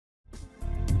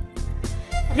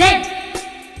red,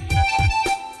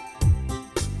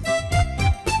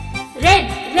 red,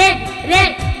 red,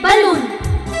 red balloon,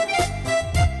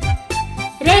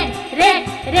 red, red,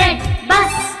 red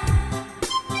bus,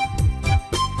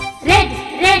 red,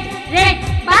 red, red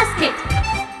basket,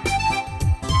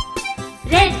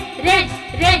 red, red,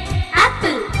 red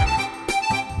apple,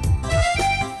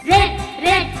 red,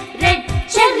 red, red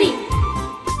cherry,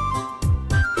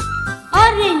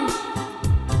 orange,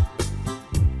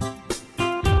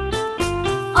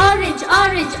 orange,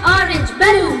 orange, orange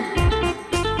balloon,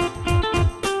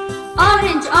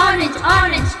 orange, orange,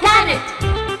 orange carrot,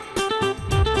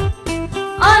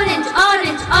 orange,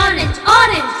 orange, orange,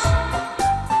 orange,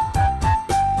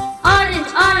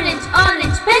 orange, orange,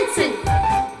 orange pencil,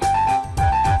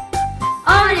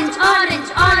 orange, orange,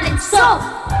 orange soap,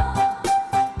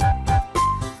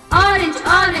 orange,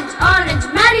 orange, orange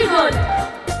marigold,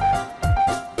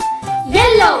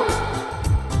 yellow,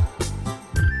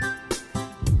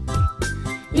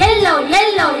 yellow,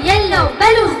 yellow, yellow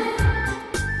balloon,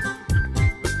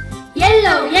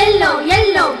 yellow, yellow,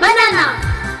 yellow banana,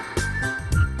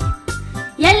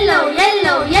 yellow,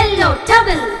 yellow, yellow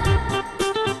towel,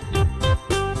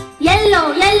 yellow,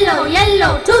 yellow,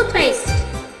 yellow toothpaste,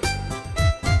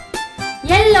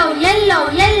 yellow, yellow,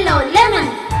 yellow lemon,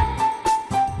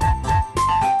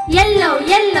 yellow,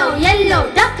 yellow,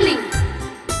 yellow duckling,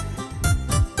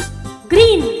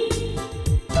 green,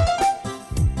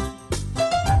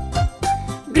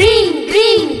 green,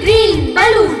 green, green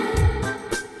balloon,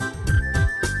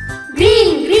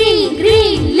 green, green,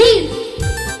 green leaf,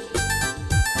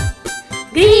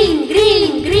 green,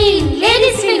 green, green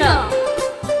lady's finger,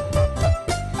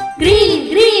 green,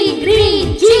 green,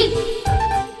 green jeep,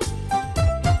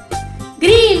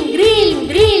 green, green,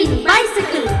 green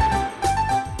bicycle,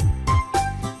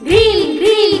 green,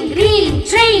 green, green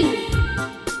train,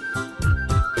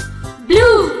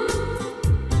 blue,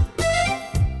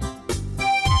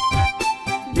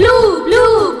 blue,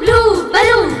 blue, blue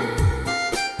balloon,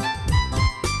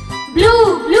 blue,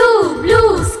 blue,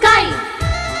 blue sky,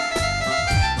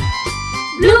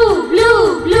 blue,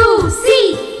 blue, blue sea,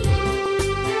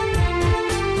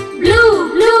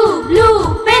 blue, blue,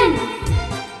 blue pen,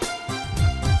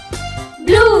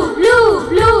 blue, blue,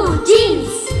 blue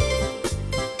jeans,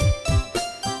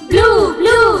 blue,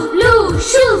 blue, blue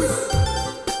shoes,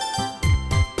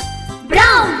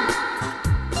 brown,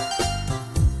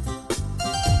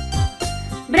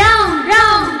 brown,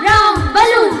 brown, brown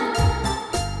balloon,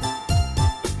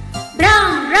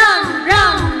 brown, brown,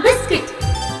 brown biscuit,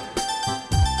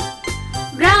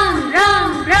 brown,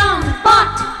 brown, brown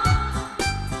pot,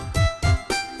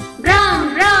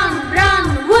 brown, brown,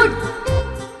 brown wood,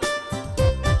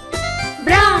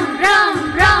 brown, brown,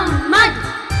 brown mud,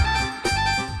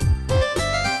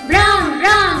 brown,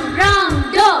 brown,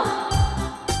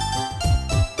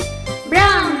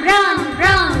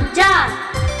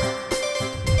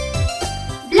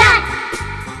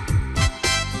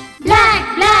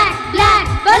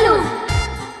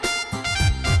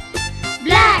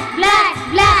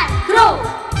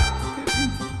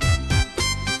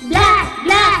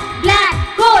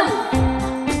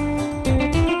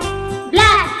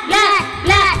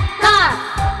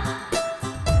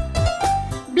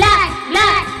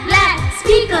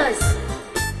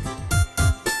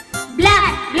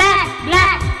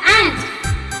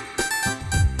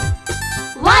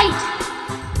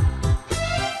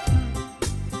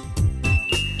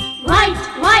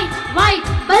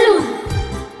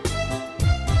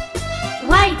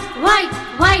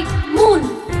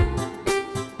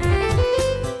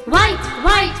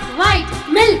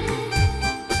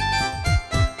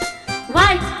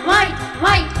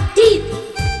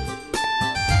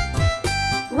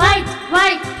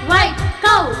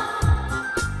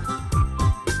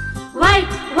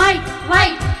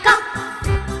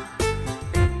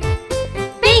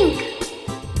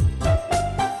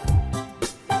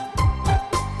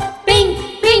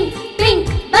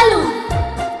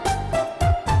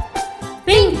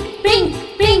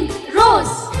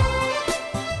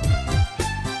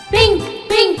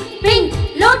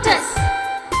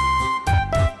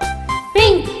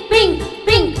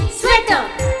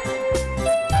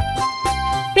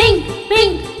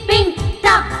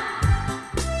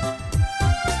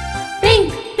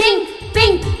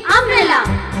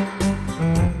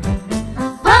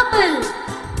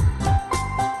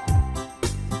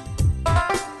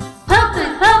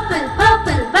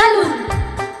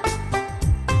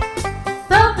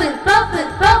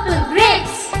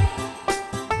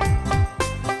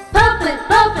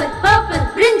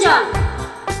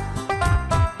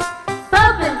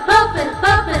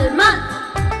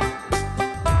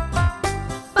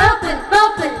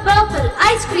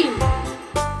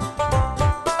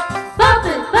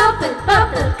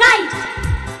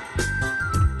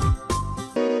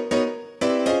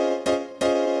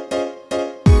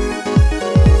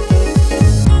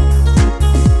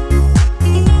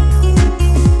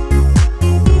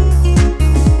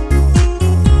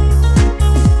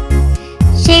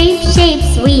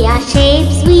 we are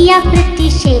shapes, we are pretty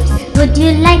shapes. Would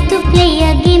you like to play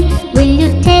a game? Will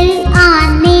you tell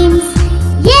our names?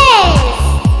 Yes!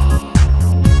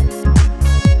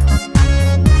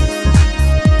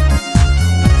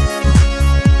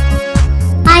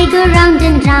 I go round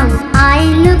and round, I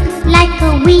look like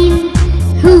a wheel.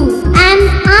 Who am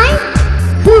I?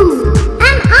 Who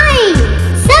am I?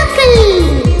 Circle!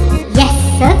 Yes,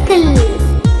 circle.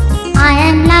 I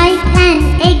am like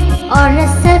an egg or a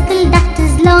circle that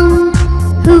is long.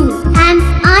 Who am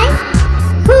I?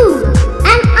 Who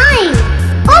am I?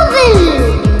 Oval!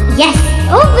 Yes,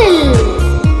 oval.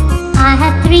 I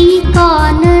have 3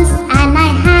 corners and I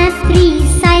have 3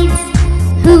 sides.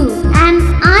 Who am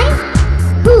I?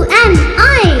 Who am I?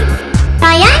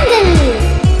 Triangle!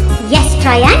 Yes,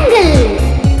 triangle.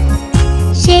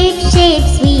 Shapes,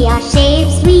 shapes,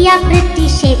 we are pretty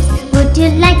shapes. Would you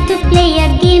like to play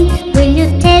a game? Will you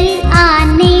tell our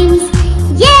names?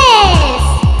 Yes!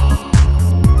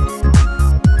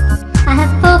 I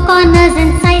have 4 corners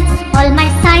and sides. All my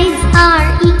sides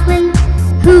are equal.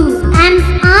 Who am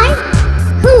I?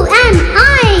 Who am I?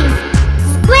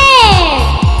 Square!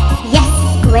 Yes,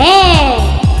 square.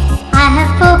 I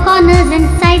have 4 corners and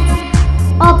sides.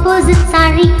 Opposites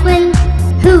are equal.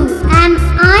 Who am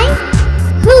I?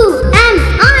 Who am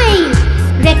I?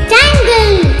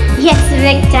 Rectangle! Yes,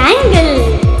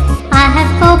 rectangle. I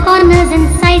have 4 corners and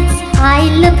sides. I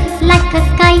look like a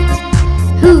kite.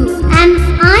 Who am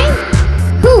I?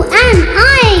 Who am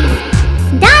I?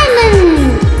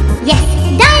 Diamond! Yes,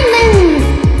 diamond.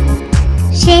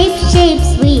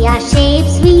 Shapes, we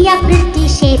are pretty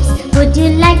shapes. Would you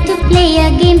like to play a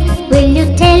game? Will you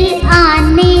tell our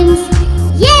names?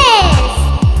 Yes!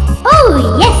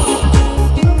 Oh, yes!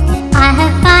 I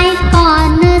have 5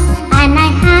 corners and I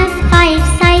have 5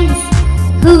 sides.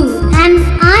 Who am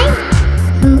I?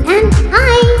 Who am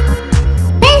I?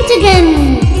 Pentagon!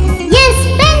 Yes,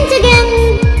 pentagon!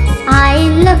 I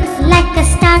look like a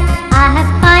star. I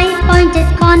have 5 pointed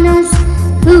corners.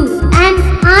 Who am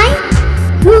I?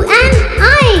 Who am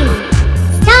I?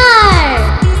 Star!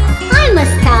 I'm a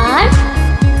star.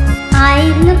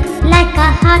 I look like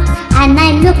a heart and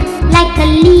I look like a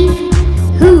leaf.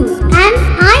 Who am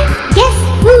I? Guess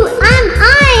who am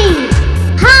I?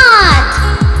 Heart!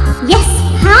 Yes,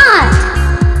 heart!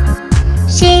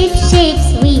 Shapes,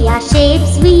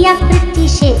 we are pretty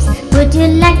shapes. Would you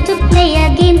like to play a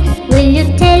game? Will you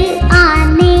tell our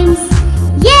names?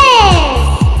 Yes!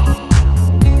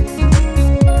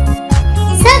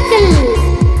 Circle,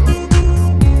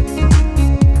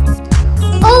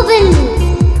 oval,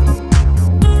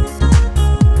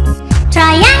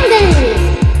 triangle,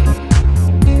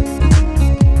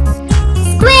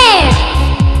 square,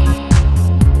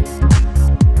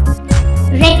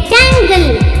 rectangle,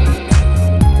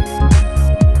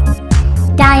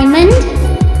 diamond,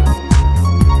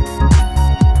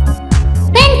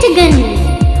 pentagon,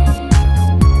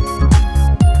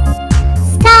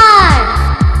 star,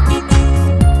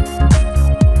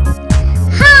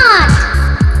 heart.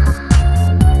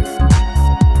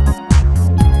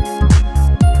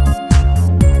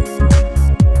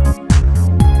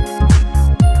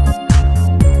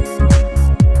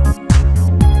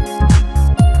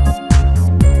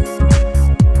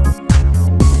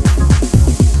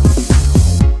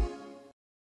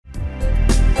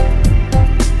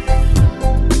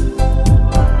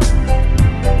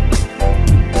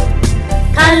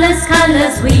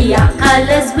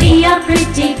 Colors, we are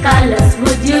pretty colors.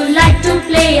 Would you like to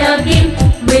play a game?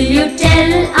 Will you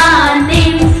tell our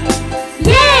names?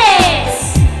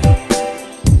 Yes!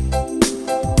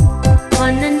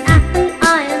 On an apple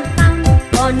I am found,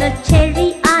 on a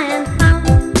cherry I am found.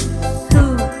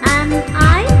 Who am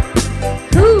I?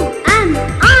 Who am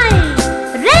I?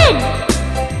 Red!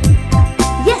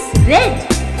 Yes, red!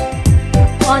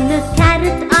 On a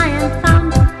carrot I am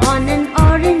found, on an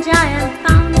orange I am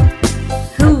found.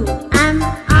 Who am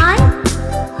I?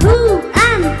 Who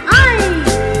am I?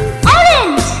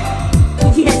 Orange!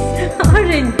 Yes,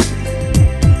 orange.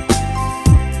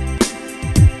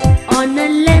 On a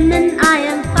lemon I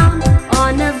am found,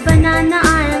 on a banana I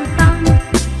am found.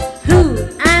 Who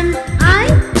am I?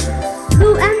 Who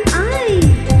am I?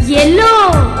 Yellow!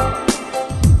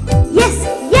 Yes,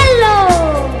 yellow!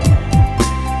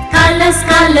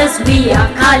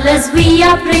 Colors, we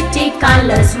are pretty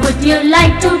colors. Would you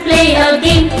like to play a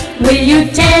game? Will you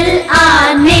tell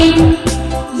our name?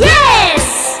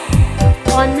 Yes!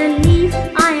 On a leaf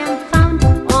I am found,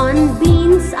 on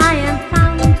beans I am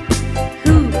found.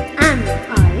 Who am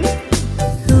I?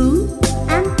 Who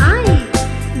am I?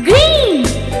 Green!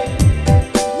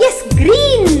 Yes,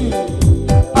 green!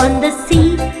 On the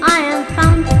sea I am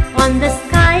found, on the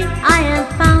sky I am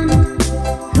found.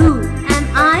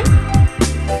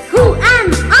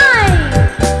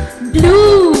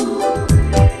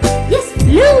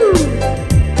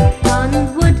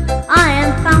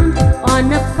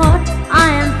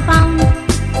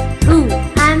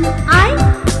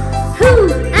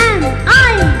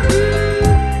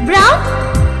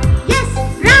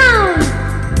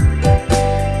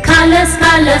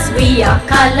 colors,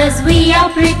 we are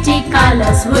pretty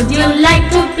colors. Would you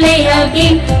like to play a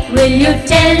game? Will you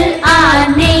tell our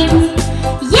names?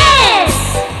 Yes!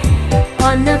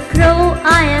 On a crow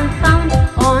I am found,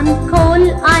 on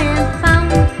coal I am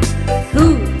found.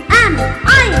 Who am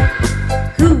I?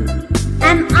 Who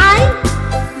am I?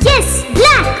 Yes,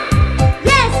 black!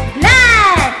 Yes,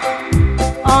 black!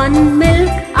 On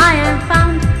milk I am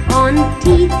found, on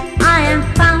teeth I am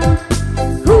found.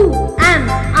 Who am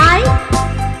I?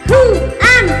 Who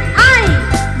am I?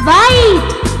 White!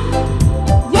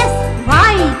 Yes,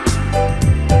 white!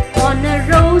 On a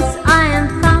rose I am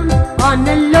found, on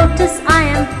a lotus I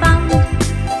am found.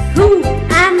 Who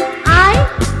am I?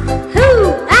 Who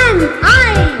am I?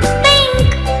 Pink!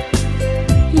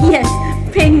 Yes,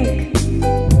 pink!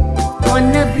 On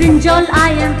a brinjal I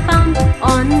am found,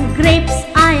 on grapes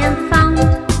I am found.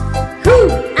 Who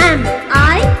am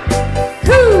I?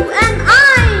 Who am I?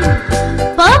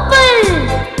 Purple!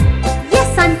 Yes,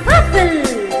 I'm purple!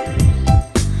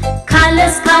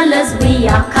 Colors,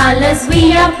 we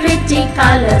are pretty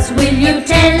colors. Will you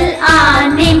tell our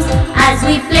names as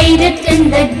we played it in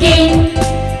the game?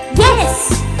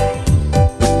 Yes!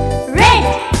 Red,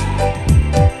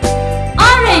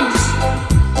 orange,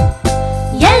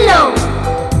 yellow,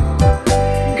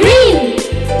 green,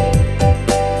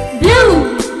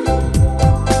 blue,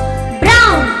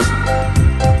 brown,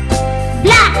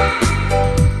 black,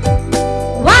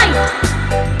 white,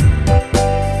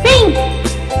 pink,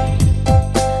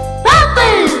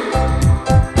 purple.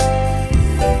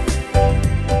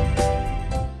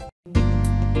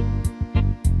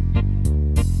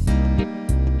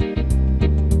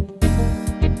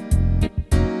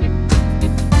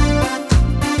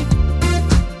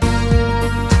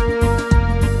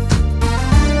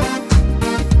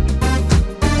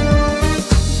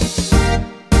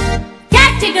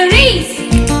 Categories.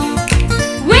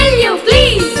 Will you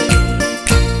please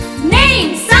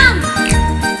name some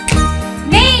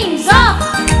names of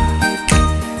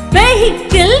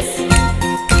vehicles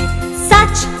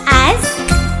such as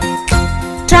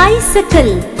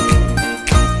tricycle?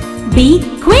 Be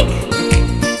quick.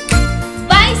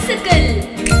 Bicycle.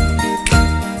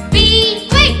 Be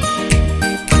quick.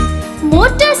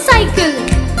 Motorcycle.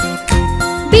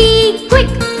 Be quick.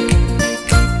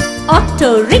 Auto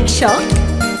rickshaw.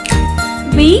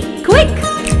 Be quick.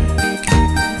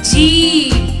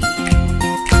 Jeep.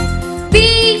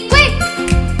 Be quick.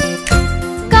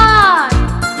 Car.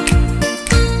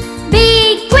 Be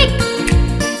quick.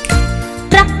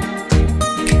 Truck.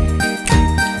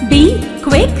 Be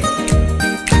quick.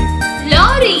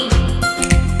 Lorry.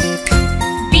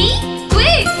 Be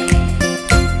quick.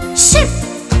 Ship.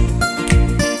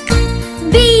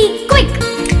 Be quick.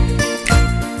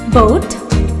 Boat.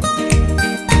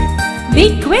 Be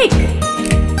quick.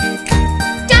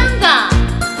 Tanga.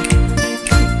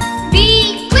 Be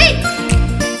quick.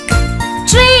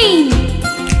 Train.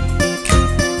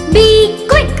 Be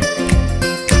quick.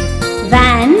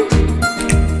 Van.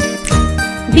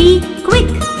 Be quick.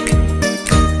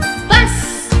 Bus.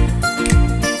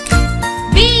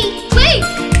 Be quick.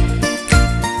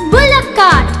 Bullock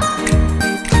cart.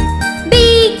 Be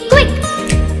quick.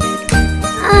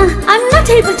 I'm not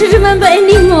able to remember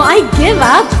anymore. I give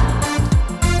up.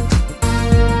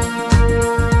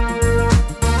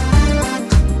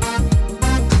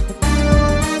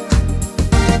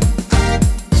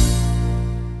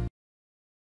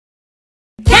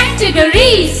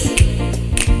 Categories.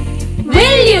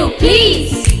 Will you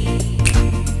please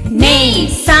name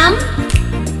some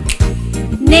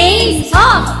names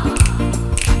of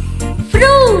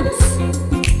fruits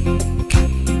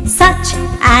such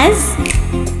as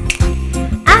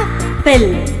apple?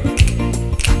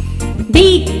 Be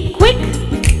quick.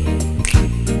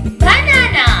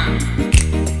 Banana.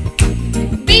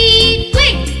 Be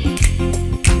quick.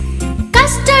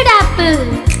 Custard apple.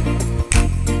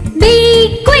 Be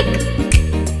quick.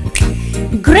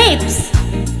 Grapes.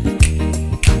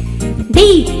 Be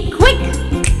quick.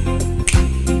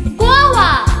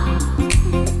 Guava.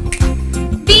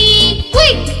 Be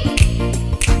quick.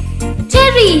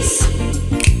 Cherries.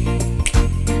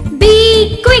 Be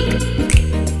quick.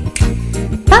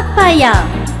 Papaya.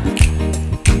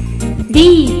 Be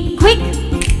quick.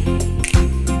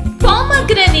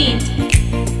 Pomegranate.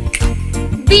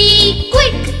 Be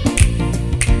quick.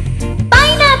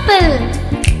 Pineapple.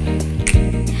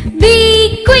 Be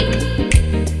quick.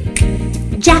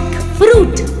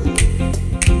 Jackfruit.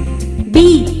 Be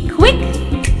quick.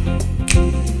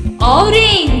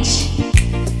 Orange.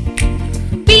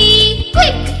 Be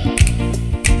quick.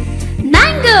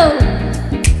 Mango.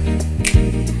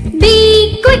 Be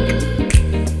quick.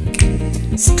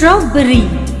 Strawberry.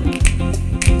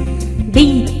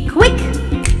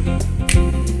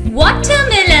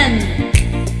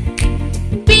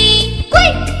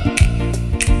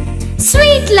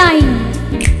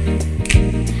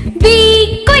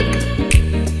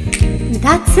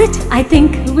 That's it. I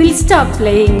think we'll stop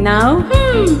playing now.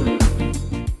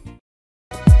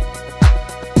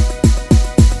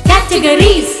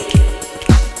 Categories.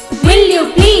 Will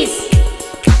you please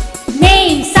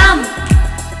name some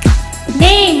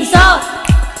names of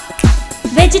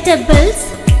vegetables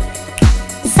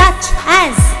such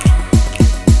as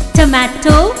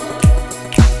tomato,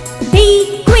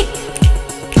 be quick,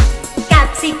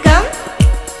 capsicum,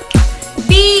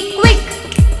 be quick,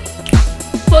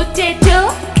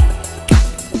 potato,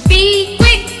 be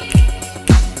quick,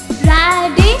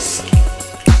 radish,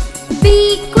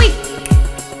 be quick,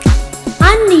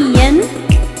 onion,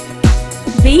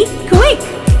 be quick,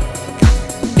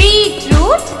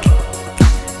 beetroot,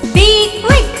 be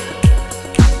quick,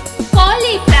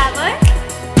 cauliflower,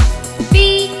 be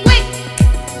quick,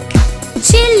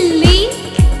 chilli,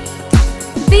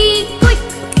 be quick,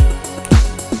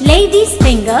 lady's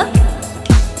finger,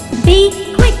 be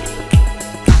quick,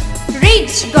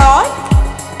 rich gourd,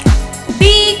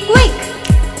 be quick,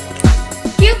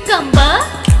 cucumber,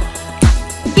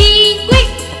 be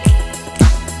quick,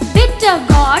 bitter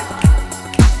gourd,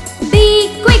 be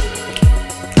quick,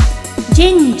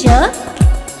 ginger,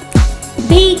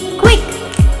 be quick,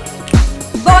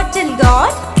 bottle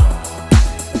gourd,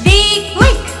 be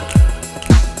quick,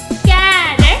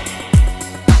 carrot,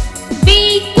 be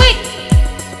quick,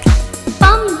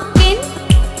 pumpkin,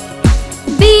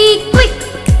 be quick,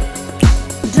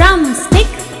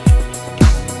 drumstick,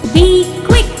 be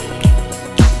quick,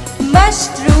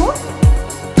 mushroom,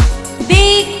 be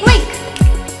quick,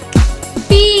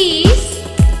 peas,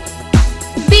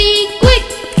 be quick,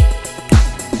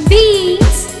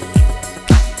 beans,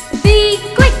 be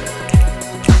quick.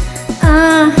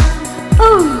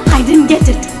 Oh, I didn't get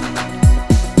it.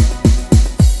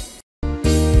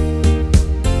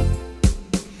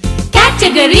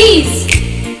 Categories.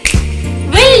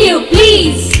 Will you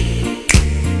please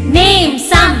name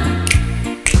some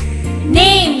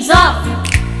names of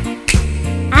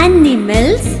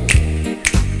animals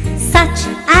such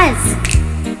as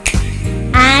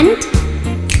ant,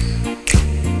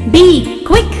 be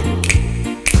quick,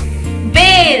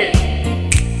 bear,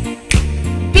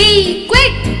 be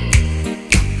quick,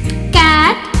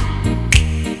 cat,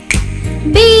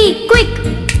 be quick,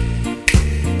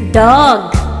 dog,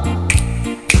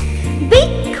 be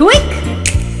quick,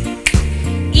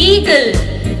 eagle,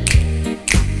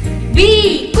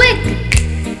 be quick,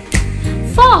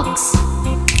 fox,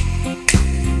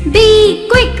 be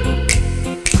quick,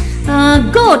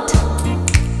 goat,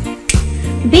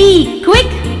 be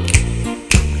quick,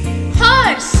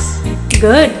 horse,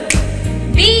 good,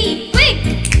 be quick,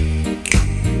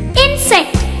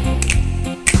 insect,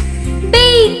 be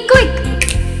quick,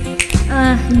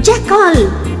 jackal,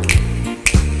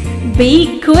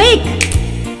 be quick,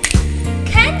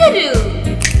 kangaroo,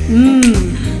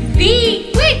 be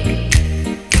quick,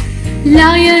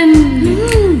 lion,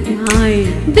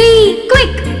 be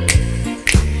quick,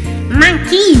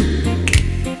 monkey,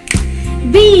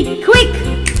 be quick,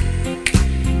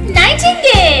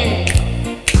 nightingale,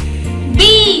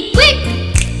 be quick,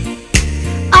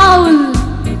 owl,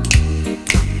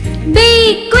 be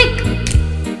quick,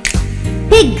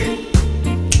 pig,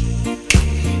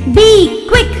 be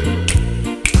quick,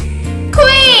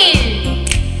 quail,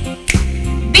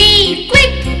 be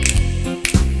quick,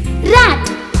 rat,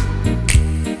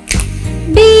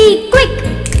 be quick,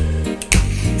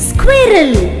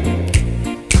 squirrel,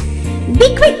 be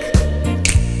quick,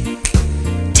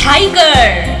 tiger,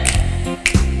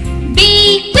 be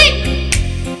quick,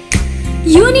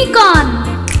 unicorn,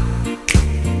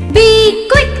 be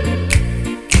quick,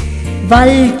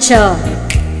 vulture,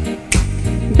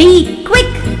 be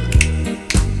quick,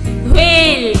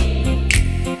 whale,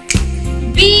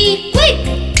 be quick,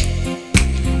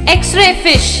 X-ray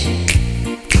fish,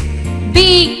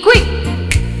 be quick,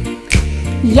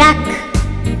 yak,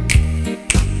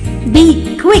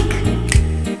 be quick,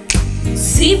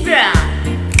 zebra,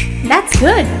 that's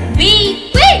good, be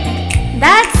quick,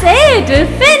 that's it, we're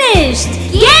finished,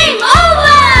 game over.